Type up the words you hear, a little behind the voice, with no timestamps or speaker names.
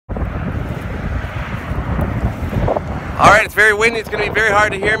Alright, it's very windy. It's going to be very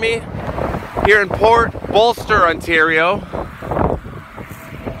hard to hear me here in Port Bolster, Ontario.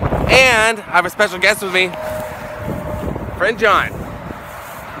 And I have a special guest with me, friend John.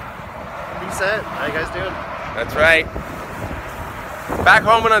 Reset. How you guys doing? That's right. Back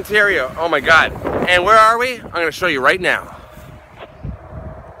home in Ontario. Oh my God. And where are we? I'm going to show you right now.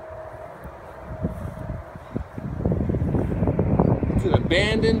 It's an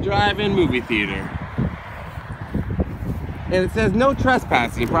abandoned drive-in movie theater. And it says no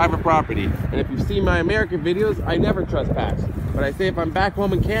trespassing, private property. And if you've seen my American videos, I never trespass. But I say if I'm back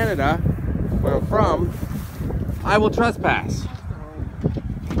home in Canada, where I'm from, I will trespass.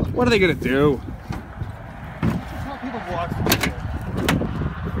 What are they gonna do?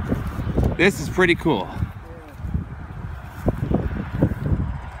 This is pretty cool.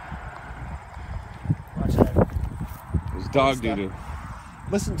 Watch that. There's dog doo-doo.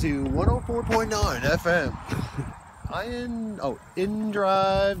 Listen to 104.9 FM.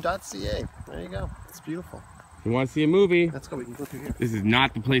 indrive.ca. There you go. It's beautiful. You want to see a movie? Let's go. We can go through here. This is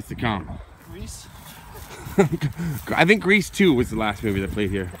not the place to come. Greece. I think Grease 2 was the last movie that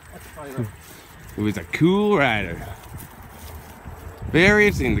played here. It was a cool rider. Very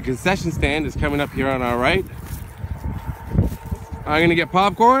interesting. The concession stand is coming up here on our right. I'm gonna get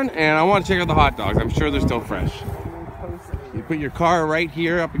popcorn and I want to check out the hot dogs. I'm sure they're still fresh. You put your car right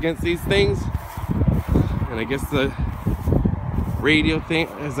here up against these things. And I guess the radio thing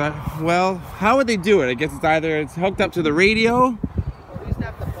is that, well, how would they do it? I guess it's either it's hooked up to the radio. Well, we used to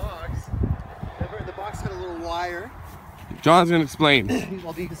have the box. Remember, the box had a little wire. John's gonna explain.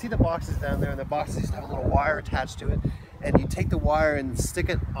 Well, you can see the boxes down there, and the boxes used to have a little wire attached to it. And you take the wire and stick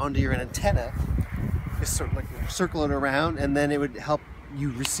it onto your antenna, just sort of like circle it around, and then it would help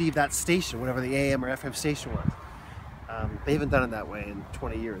you receive that station, whatever the AM or FM station was. They haven't done it that way in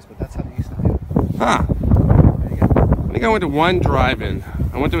 20 years, but that's how they used to do it. Huh. I think I went to one drive-in.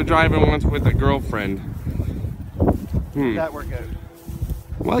 I went to a drive-in once with a girlfriend. Did that work out?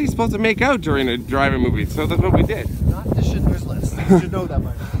 Well, you're supposed to make out during a drive-in movie, so that's what we did. Not the Schindler's List. You should know that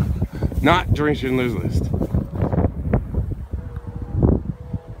by now. Not during Schindler's List.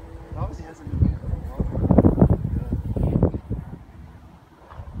 Obviously has a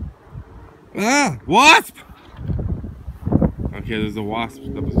Ah! Wasp! Okay, there's a wasp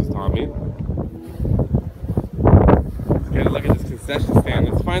that was just on me. Let's get a look at this concession stand.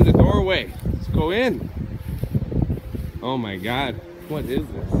 Let's find the doorway. Let's go in. Oh my God. What is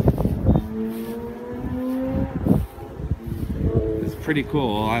this? It's pretty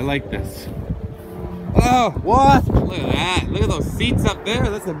cool. I like this. Oh, wasp! Look at that. Look at those seats up there.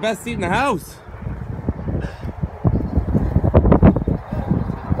 That's the best seat in the house.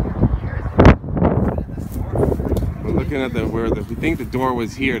 We're looking at we think the door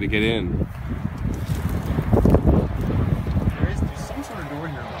was here to get in. There's some sort of door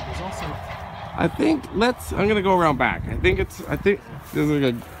here, but there's also... I think I'm gonna go around back. I think there's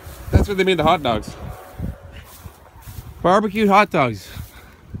like that's where they made the hot dogs. Barbecued hot dogs.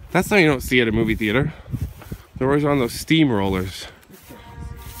 That's something you don't see at a movie theater. They're always on those steamrollers.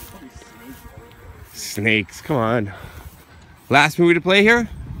 Snakes, come on. Last movie to play here?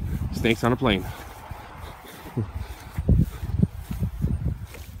 Snakes on a plane.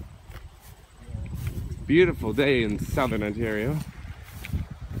 Beautiful day in southern Ontario.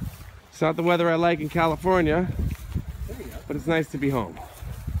 It's not the weather I like in California, but it's nice to be home.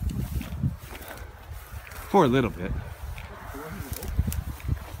 For a little bit.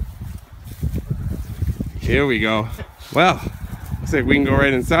 Here we go. Well, looks like we can go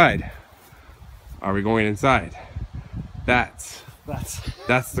right inside. Are we going inside? That's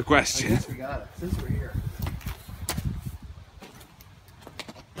the question. I guess we got it, since we're here.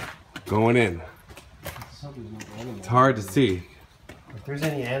 Going in. It's hard to see. If there's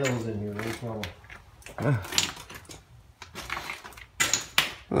any animals in here, there's trouble.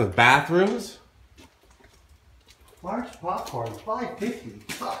 Oh, bathrooms? Large popcorn, $5.50.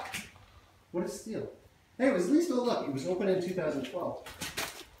 Fuck. What a steal. Hey, it was at least a look. It was open in 2012.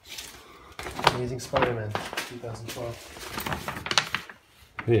 Amazing Spider-Man, 2012.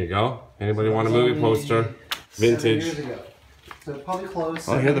 There you go. Anybody want a movie poster? Vintage. 7 years ago. So probably close.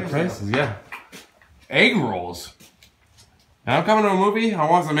 Oh, here are the prices, yeah. Egg rolls. Now I'm coming to a movie, I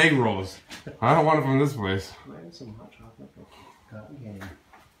want some egg rolls. I don't want it from this place. Some hot chocolate. Cotton candy.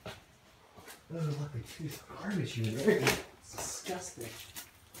 Oh, look, there's garbage in there. It's disgusting.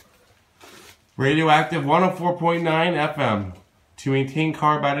 Radioactive 104.9 FM. To maintain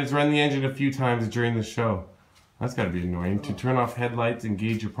car batteries, run the engine a few times during the show. That's gotta be annoying. To turn off headlights,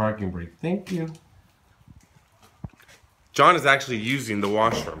 engage your parking brake. Thank you. John is actually using the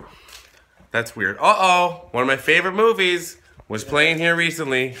washroom. That's weird. Uh-oh. One of my favorite movies was playing here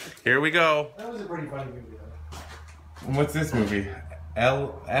recently. Here we go. That was a pretty funny movie, though. What's this movie?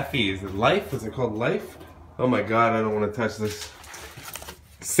 L.F.E. Is it Life? Is it called Life? Oh my god, I don't want to touch this.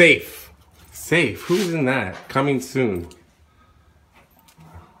 Safe. Safe. Who's in that? Coming soon.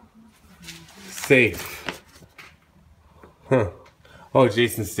 Safe. Huh. Oh,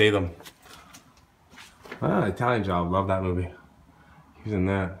 Jason Statham. Ah, Italian Job. Love that movie. He's in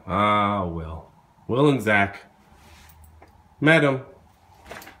that. Ah, Will. Will and Zach. Met him.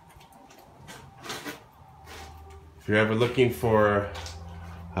 If you're ever looking for,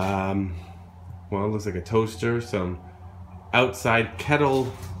 well, it looks like a toaster, some outside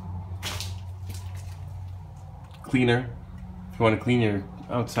kettle cleaner. If you want to clean your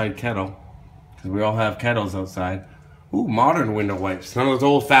outside kettle, because we all have kettles outside. Ooh, modern window wipes. None of those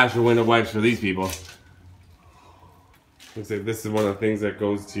old-fashioned window wipes for these people. Looks like this is one of the things that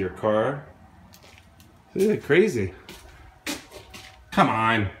goes to your car. Isn't it crazy? Come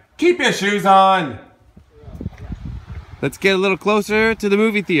on, keep your shoes on. Let's get a little closer to the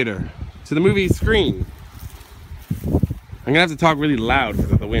movie theater, to the movie screen. I'm gonna have to talk really loud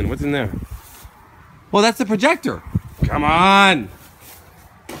because of the wind. What's in there? Well, that's the projector. Come on.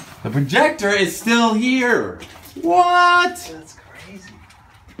 The projector is still here. What? That's crazy.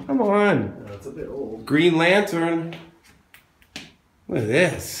 Come on. No, it's a bit old. Green Lantern. Look at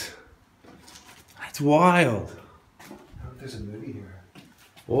this. That's wild. There's a movie here.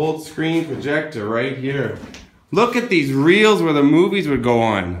 Old screen projector right here. Look at these reels where the movies would go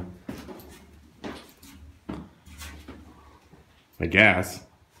on. I guess.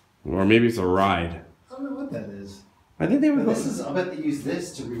 Or maybe it's a ride. I don't know what that is. I think they would. This is, I bet they use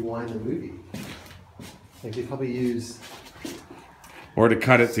this to rewind the movie. Like they probably use... Or to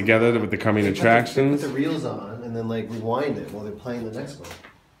cut it together with the coming attractions. Put the reels on and then like rewind it while they're playing the next one.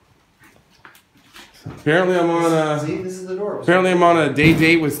 Apparently I'm on a... See, this is the door. Apparently I'm on a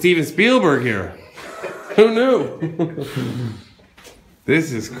date with Steven Spielberg here. Who knew?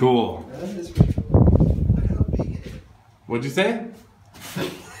 This is cool. That is pretty cool. Look how big it is. What'd you say?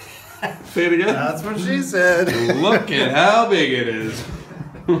 Say it again? That's what she said. Look at how big it is.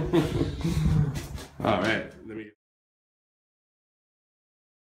 Alright, let me...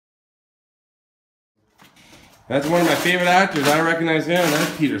 That's one of my favorite actors. I recognize him.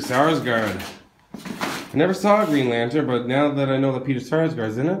 That's Peter Sarsgaard. I never saw Green Lantern, but now that I know that Peter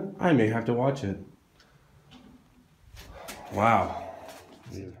Sarsgaard's in it, I may have to watch it. Wow.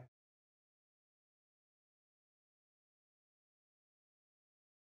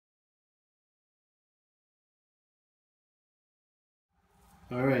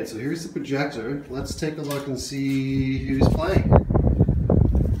 All right, so here's the projector. Let's take a look and see who's playing.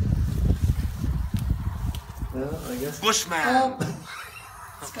 Well, I guess. Bushman!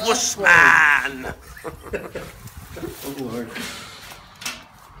 Bushman! Oh Lord.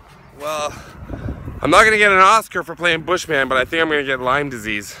 Well, I'm not going to get an Oscar for playing Bushman, but I think I'm going to get Lyme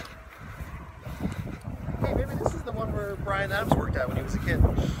disease. Hey, maybe this is the one where Brian Adams worked at when he was a kid.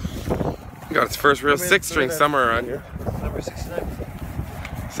 He got his first real six-string somewhere around here. Number 69.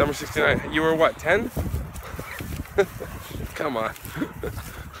 Summer 69. You were what, 10? Come on.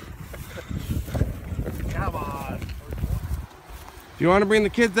 Come on. If you want to bring the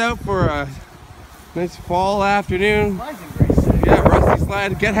kids out for a nice fall afternoon, Slide's in great shape. yeah, rusty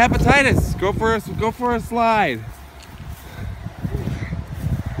slide, get hepatitis. Go for a slide.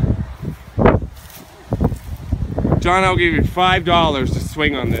 John, I'll give you $5 to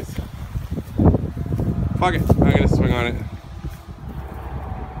swing on this. Fuck it, I'm gonna swing on it.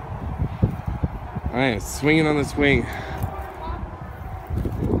 I am swinging on the swing.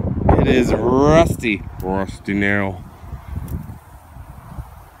 It is rusty. Rusty Narrow.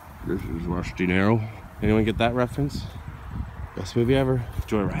 This is Rusty Narrow. Anyone get that reference? Best movie ever?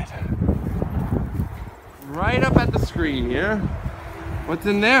 Joyride. Right up at the screen here. What's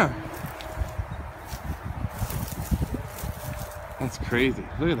in there? That's crazy.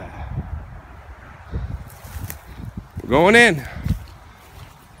 Look at that. We're going in.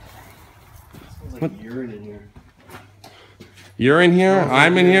 Smells like urine in here. You're in here.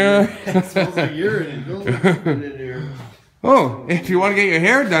 I'm in here. It smells like urine. It feels like urine in here. Oh, if you want to get your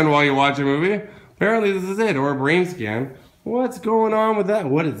hair done while you watch a movie, apparently this is it, or a brain scan. What's going on with that?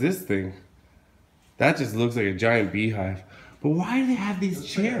 What is this thing? That just looks like a giant beehive. But why do they have these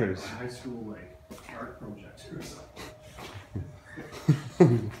chairs? Like a high school like art project or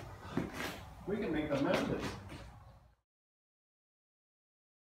something. We can make them mountains.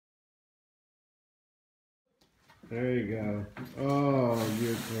 There you go. Oh,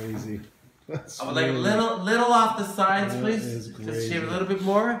 you're crazy. That's I would like a little off the sides, That please. is Just crazy. shave a little bit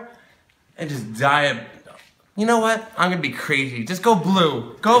more. and just dye it. You know what? I'm gonna be crazy. Just go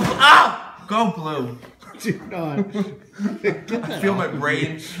blue. Go blue. Ah! Go blue. Do not. I feel my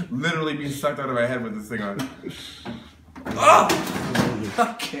brain literally being sucked out of my head with this thing on. Oh!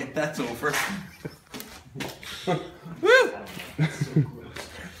 Okay, that's over. Woo!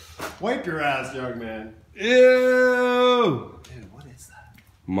 Wipe your ass, young man. Ew! Dude, what is that?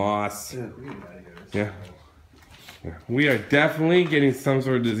 Moss. Dude, we get out of here. Yeah. We are definitely getting some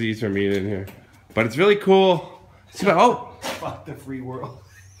sort of disease from eating in here. But it's really cool. Oh! Fuck the free world.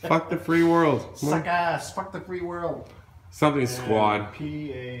 Fuck the free world. Suck ass. Fuck the free world. Something squad. PAA.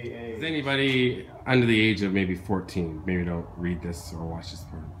 Is anybody under the age of maybe 14 maybe don't read this or watch this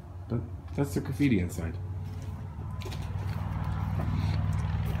part? But that's the graffiti inside.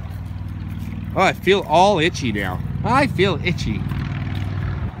 Oh, I feel all itchy now. I feel itchy.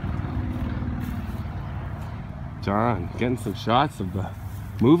 John, getting some shots of the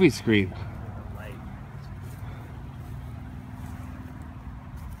movie screen.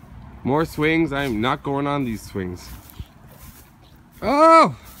 More swings. I am not going on these swings.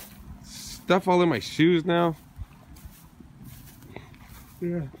 Oh! Stuff all in my shoes now.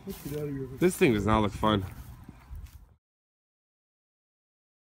 Yeah, let's get out of here. This thing does not look fun.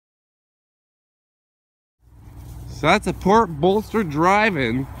 So that's a Port Bolster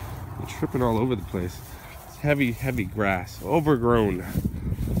drive-in. I'm tripping all over the place. It's heavy, heavy grass. Overgrown.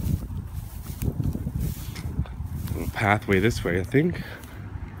 Little pathway this way, I think.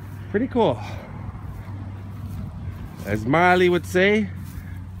 Pretty cool. As Miley would say,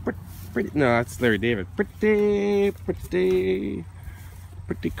 pretty, no, that's Larry David. Pretty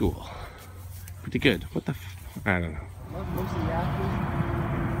cool. Pretty good. What the I don't know. Most of the athletes.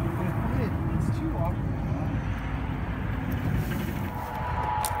 It's too awkward.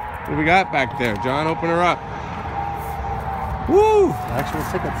 What do we got back there? John, open her up. Woo! Actual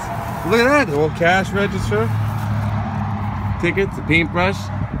tickets. Look at that. The little cash register. Tickets, a paintbrush.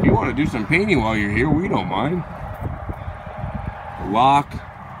 If you want to do some painting while you're here, we don't mind. A lock.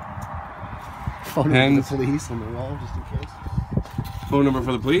 Phone number for the police on the wall, just in case. Phone number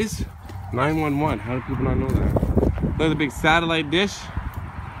for the police? 911. How do people not know that? Look at the big satellite dish.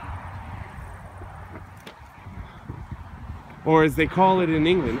 Or as they call it in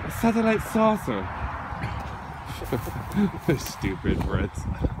England, a satellite saucer. Stupid Brits.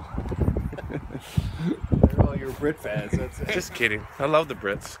 They're all your Brit fans, that's it. Just kidding. I love the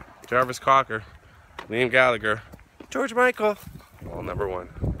Brits. Jarvis Cocker, Liam Gallagher, George Michael, all #1.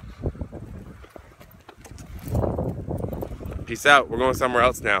 Peace out. We're going somewhere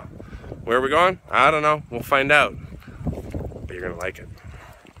else now. Where are we going? I don't know. We'll find out. But you're gonna like it.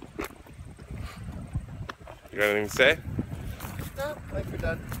 You got anything to say? No, I think we're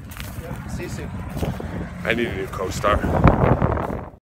done. Yep, see you soon. I need a new co-star.